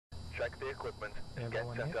Check the equipment and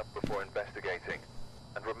Everyone get set here? up before investigating.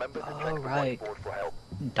 And remember to check the Alright. whiteboard for help.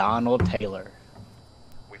 Donald Taylor.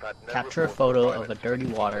 We've had no Capture a reports photo of a violence, dirty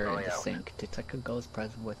keep water an in eye the out. sink. Detect a ghost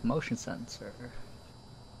present with motion sensor.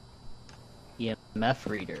 EMF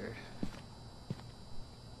reader.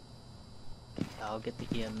 I'll get the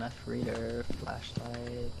EMF reader.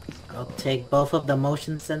 Flashlight. I'll take both of the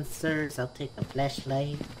motion sensors. I'll take the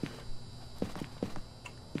flashlight.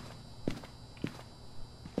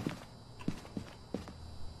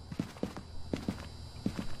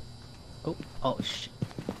 Oh shit.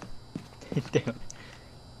 Damn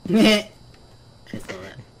I saw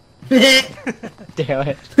that. it. Damn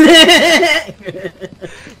it.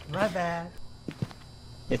 My bad.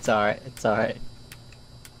 It's alright, it's alright.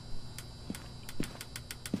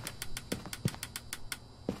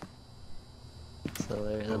 So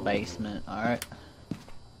there's a basement, alright.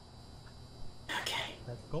 Okay,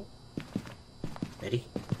 Let's go. ready?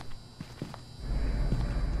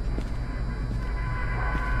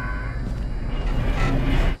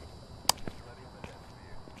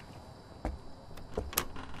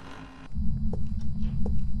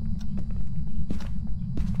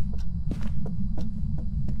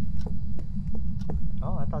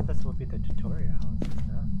 Oh, I thought this would be the tutorial houses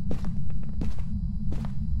now.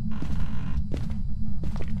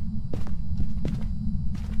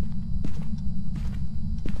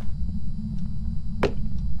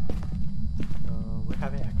 We're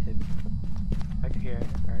having activity. I can hear it,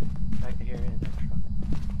 right? I can hear it in the truck.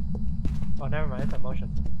 Oh, never mind, it's a motion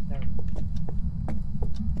sensor. Never mind.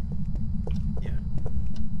 Yeah.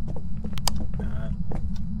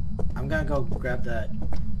 I'm gonna go grab that.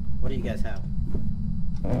 What do you guys have?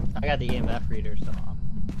 I got the EMF reader, so I'm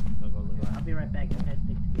gonna go look I'll around. be right back. You guys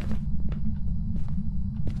stick together.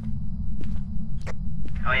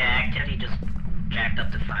 Oh yeah, activity just jacked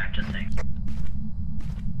up to 5, just saying.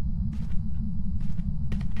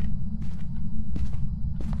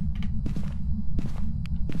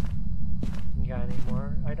 You got any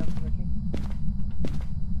more items, Ricky?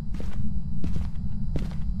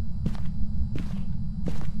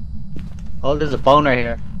 Oh, there's a phone right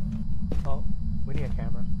here. Oh, we need a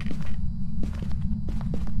camera.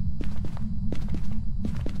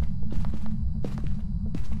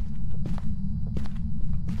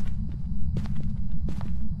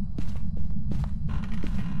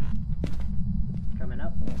 Coming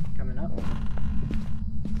up. Coming up.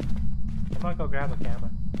 I'm gonna go grab a camera.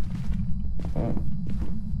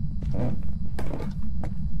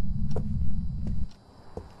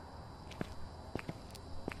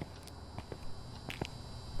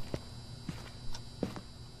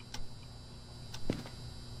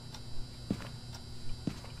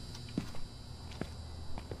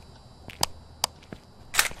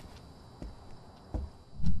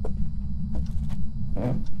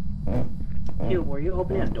 Hugh, were you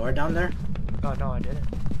opening a door down there? Oh no, I didn't.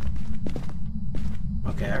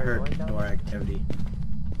 Okay, I Is there a heard door down door there? activity.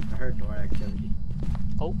 I heard door activity.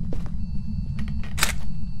 Oh, Ooh,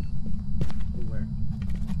 where?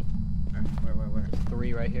 Where? there's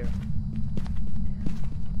 3 right here.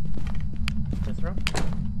 This room?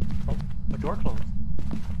 Oh, the door closed.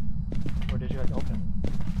 Or did you guys open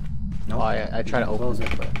it? Nope. Oh, I tried to open Close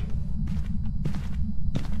it, but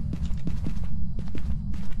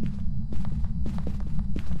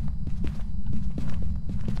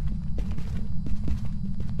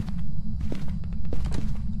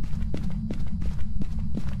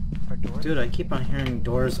Our door? Dude, I keep on hearing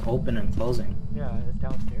doors open and closing. Yeah, it's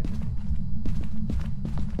downstairs, I think.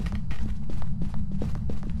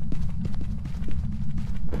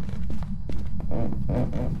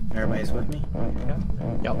 Everybody's with me? Yeah.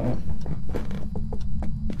 yep.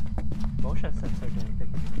 Motion sensor didn't pick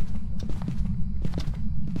anything.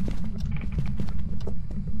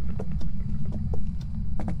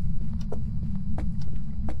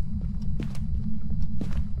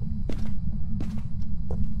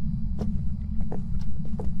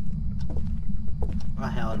 Oh,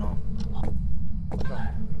 hell no.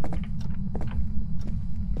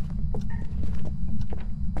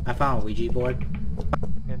 I found a Ouija board.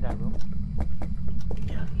 In that room?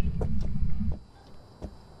 Yeah.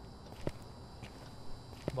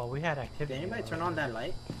 Well, we had Did activity. anybody turn on that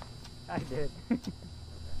light? I did.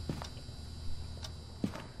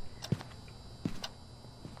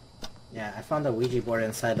 Yeah, I found the Ouija board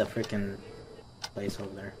inside the freaking place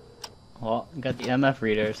over there. Well, got the EMF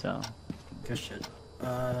reader, so Good shit.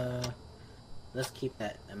 Let's keep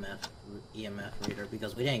that EMF reader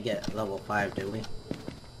because we didn't get level 5, did we?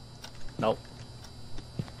 nope.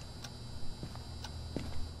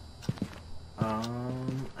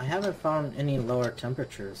 I haven't found any lower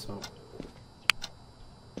temperatures, so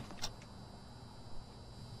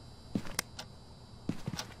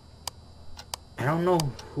I don't know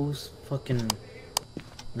who's fucking...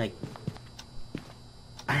 Like...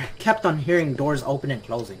 I kept on hearing doors open and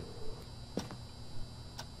closing.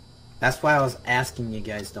 That's why I was asking you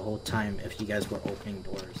guys the whole time if you guys were opening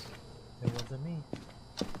doors. It wasn't me.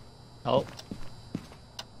 Oh,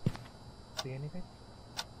 See anything?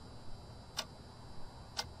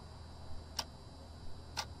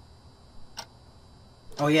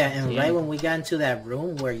 Oh yeah, and See right anything? when we got into that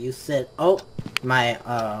room where you said, "Oh, my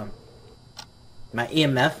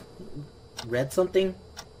EMF read something,"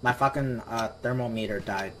 my fucking thermometer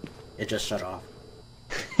died. It just shut off.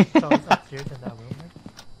 So it's upstairs in that room, right?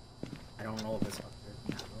 I don't know if it's upstairs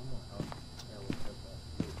in that room or out.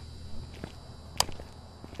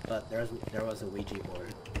 But there was a Ouija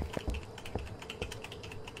board.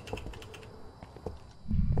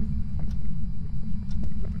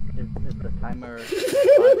 is the timer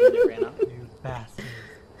 5 minutes ran out? You bastards.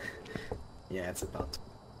 Yeah, it's about.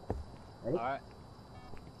 Alright.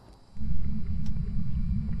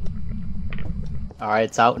 Alright,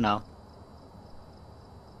 it's out now.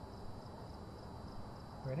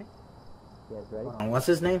 Ready? You guys ready? Hold on, what's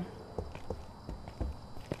his name?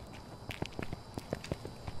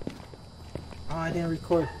 Oh, I didn't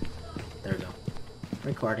record. There we go.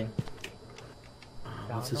 Recording.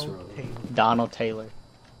 What's his role? Donald Taylor. Donald Taylor.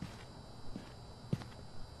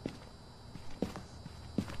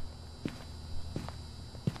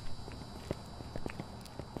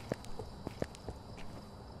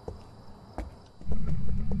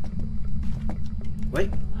 Wait,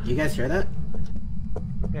 you guys hear that?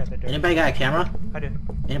 Yeah, the dirt. Anybody got a camera? I do.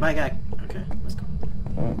 Anybody got? Okay, let's go.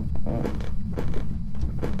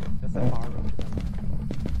 That's a bar room.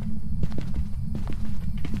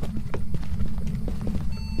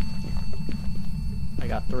 I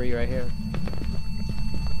got 3 right here.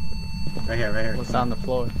 Right here, right here. What's on the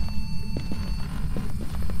floor?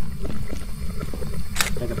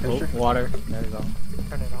 Take a Oh, picture. water. There you go.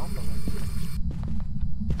 Turn it off or what?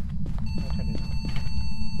 I'll turn it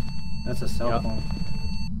off. That's a cell Yep. phone.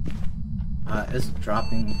 It's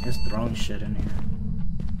dropping. It's throwing shit in here.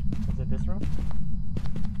 Is it this room?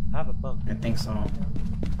 I have a book. I think so.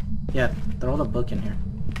 Yeah, throw the book in here.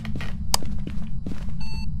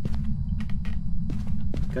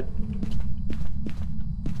 Good.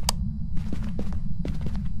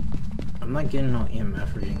 I'm not getting no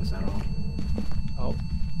EMF readings at all. Oh,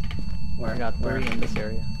 Where? I got 3 Where? in this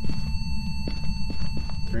area.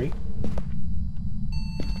 3?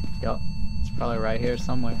 Yup. It's probably right here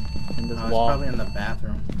somewhere. In this Oh, it's wall. probably in the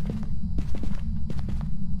bathroom.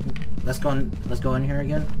 Let's go in here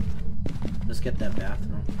again. Let's get that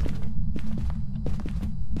bathroom.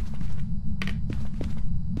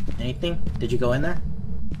 Anything? Did you go in there?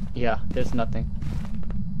 Yeah, there's nothing.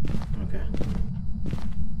 Okay.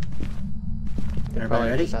 They're Everybody probably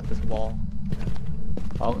ready? just at this wall.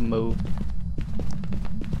 Oh, it moved.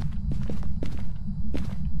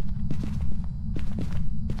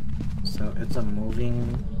 So it's a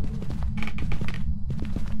moving...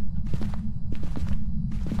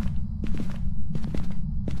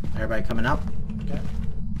 Everybody coming up? Okay.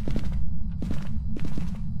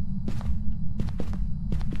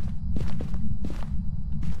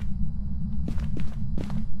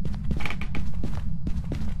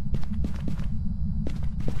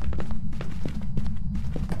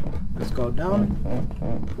 Let's go down.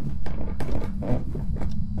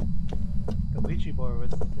 The Ouija board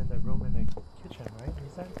was in the room in the kitchen, right?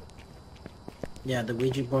 You said? Yeah, the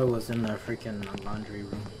Ouija board was in the freaking laundry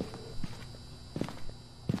room.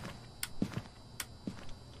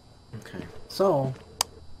 Okay, so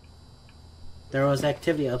there was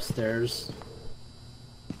activity upstairs.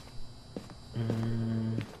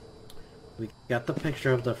 We got the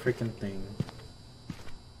picture of the freaking thing.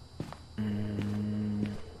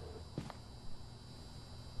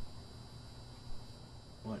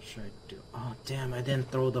 What should I do? Oh damn! I didn't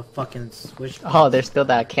throw the fucking switch. Oh, there's still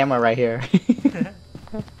that camera right here.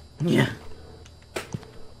 Yeah.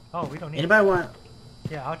 Oh, we don't need. Anybody want?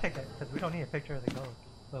 Yeah, I'll take that because we don't need a picture of the ghost,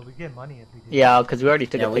 but we get money if we do. Yeah, because we already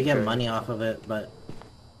took Yeah, a we picture. get money off of it, but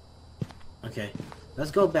okay.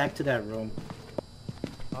 Let's go back to that room.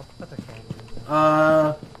 I'll put the camera in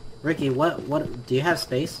there. Ricky, what? Do you have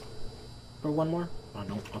space for one more? Oh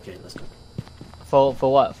no. Okay, let's go. For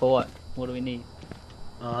what? For what? What do we need?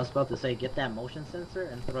 I was about to say, get that motion sensor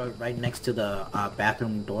and throw it right next to the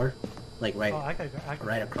bathroom door, like right, Oh, I could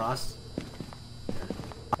right across.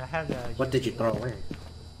 I had a What UV did you throw light. away?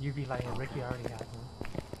 UV light and Ricky already had one.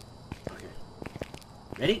 Okay.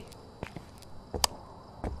 Ready?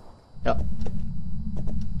 Yep. Let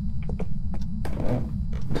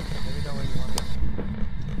me know where you want it.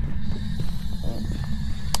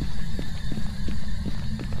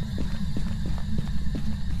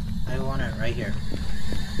 right here.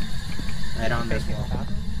 Right on this Facing wall. the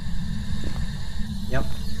bathroom? Yep.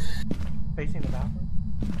 Facing the bathroom?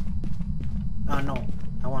 No.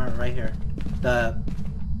 I want it right here.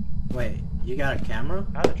 Wait, you got a camera?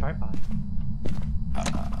 I have a tripod.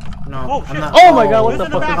 No, Oh, I'm shit. not. Oh my god, what the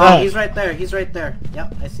Listen to fuck is that. Oh, that? he's right there. He's right there.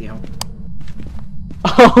 Yep, I see him.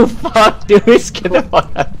 Oh fuck, dude, get the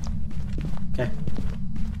fuck out. Okay.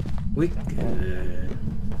 We good.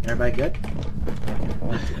 Everybody good?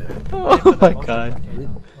 We good. Oh my god.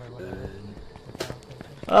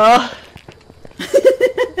 Ah.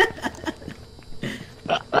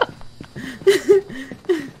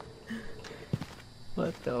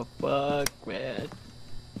 What the fuck, man?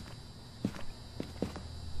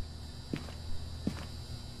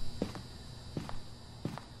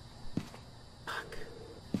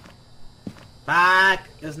 Fuck!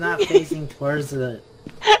 It's not facing towards the.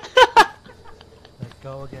 Let's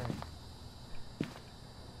go again.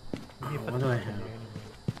 We need to put What the do I book in have? there anyway.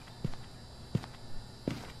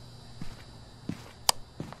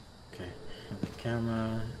 Okay, have the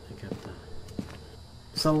camera. I got the.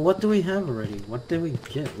 So what do we have already? What did we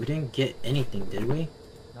get? We didn't get anything, did we?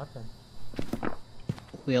 Nothing.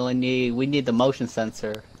 We need the motion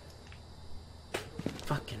sensor.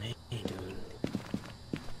 Fucking A, dude.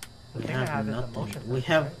 The We thing I have have is the nothing. motion We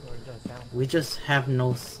sensor, have. right? Or just sound? We just have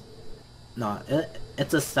no. No,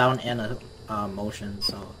 it's a sound and a motion,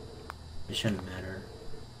 so it shouldn't matter.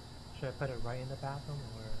 Should I put it right in the bathroom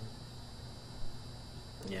or?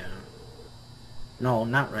 Yeah. No,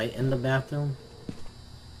 not right in the bathroom.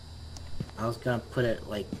 I was gonna put it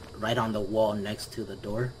like right on the wall next to the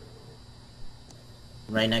door.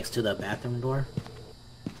 Right next to the bathroom door.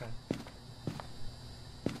 Okay.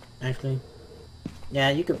 Actually. Yeah,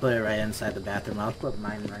 you could put it right inside the bathroom. I'll put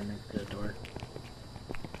mine right next to the door.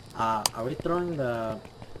 Are we throwing the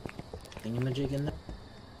thingamajig in there?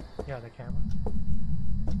 Yeah, the camera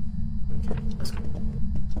Okay, let's go.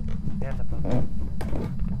 and the book.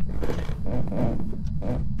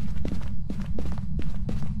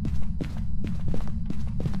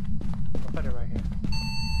 I'll put it right here.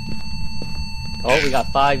 Oh, we got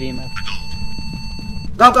 5 EMF.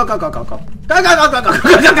 Go, go, go, go, go, go. Go, go, go, go, go, go,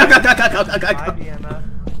 go, go, go, go, go, go, go, go. 5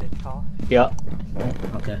 EMF, it's tall. Yeah.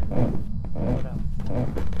 Okay. What else?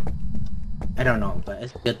 I don't know, but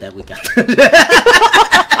it's good that we got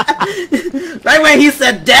right when he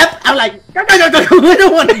said death, I'm like, go, go, go, go, go. I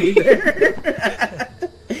don't want to be there.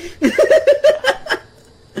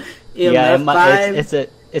 Yeah, EMF 5.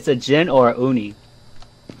 it's a Jin or a Uni.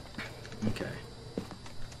 Okay.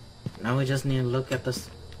 Now we just need to look at this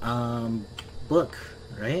book,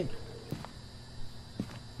 right?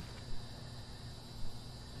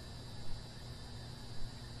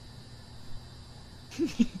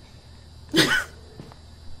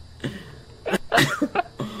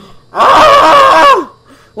 Oh!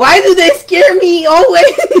 Why do they scare me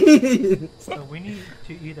always? So we need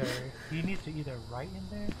to either, he needs to either write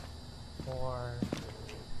in there, or,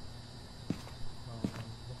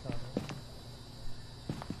 what's that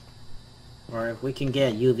one? Or if we can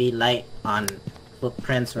get UV light on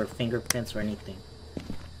footprints or fingerprints or anything.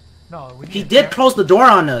 No, we need He a did close the door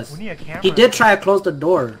on us. We need a camera. He did try to close the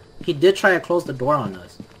door. He did try to close the door on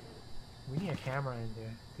us. We need a camera in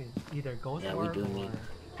there. It's either ghost Yeah, we orb do or... need.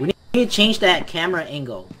 We need to change that camera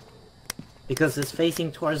angle. Because it's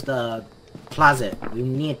facing towards the closet. We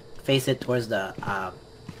need to face it towards the,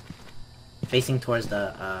 facing towards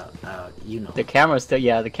the, you know. The camera's still,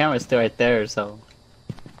 yeah, the camera's still right there, so.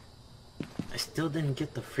 I still didn't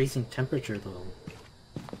get the freezing temperature though.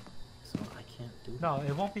 So I can't do that. No,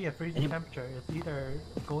 it won't be a freezing Any- temperature. It's either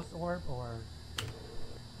ghost orb or...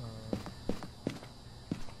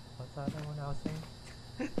 what's the other one I was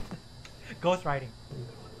saying? Ghost writing.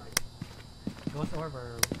 Ghost orb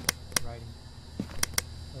or writing.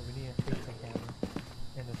 So we need to fix the camera.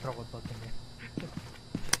 And then throw a book in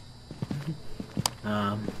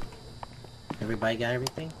there. Everybody got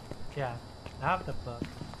everything? Yeah, I have the book.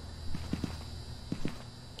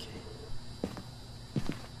 Okay.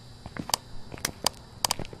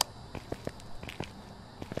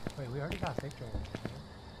 Wait, we already got a picture of it,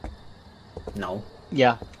 right? No.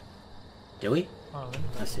 Yeah. Do we? Oh, let me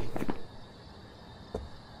look. Let's see.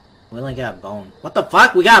 We only got a bone. What the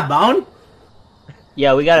fuck? We got a bone?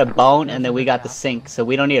 Yeah, we got a bone and then we got the sink, so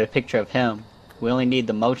we don't need a picture of him. We only need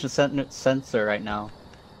the motion sensor right now.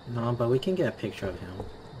 No, but we can get a picture of him.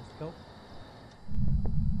 Let's go.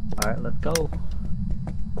 Alright, let's go.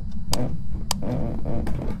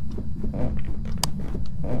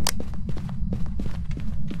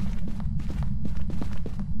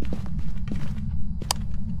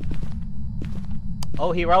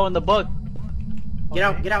 Oh, he wrote in the book. Get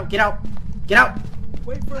out, get out, get out! Get out!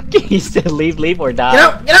 Wait for me. He said leave or die. Get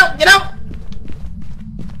out! Get out! Get out!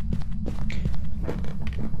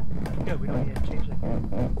 Good, we don't need to change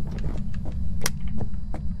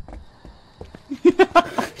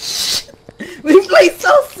Shit. We play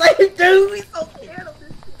so safe, dude! We so scared of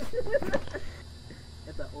this shit.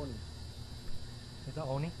 It's a Oni. Is that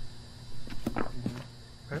Oni?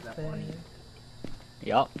 Perfect.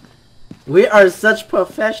 Yup. We are such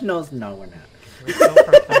professionals. No, we're not. We're so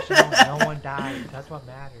professional, no one died. That's what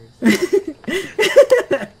matters.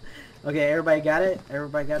 Okay, everybody got it?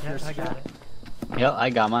 Everybody got their Yes, I got strap? it. Yep, I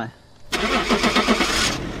got mine.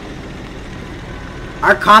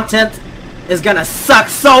 Our content is gonna suck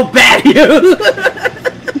so bad, you!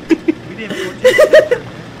 We didn't go take a picture,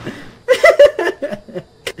 man.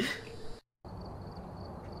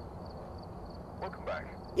 Welcome back.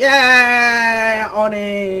 Yeah,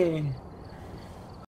 Oni!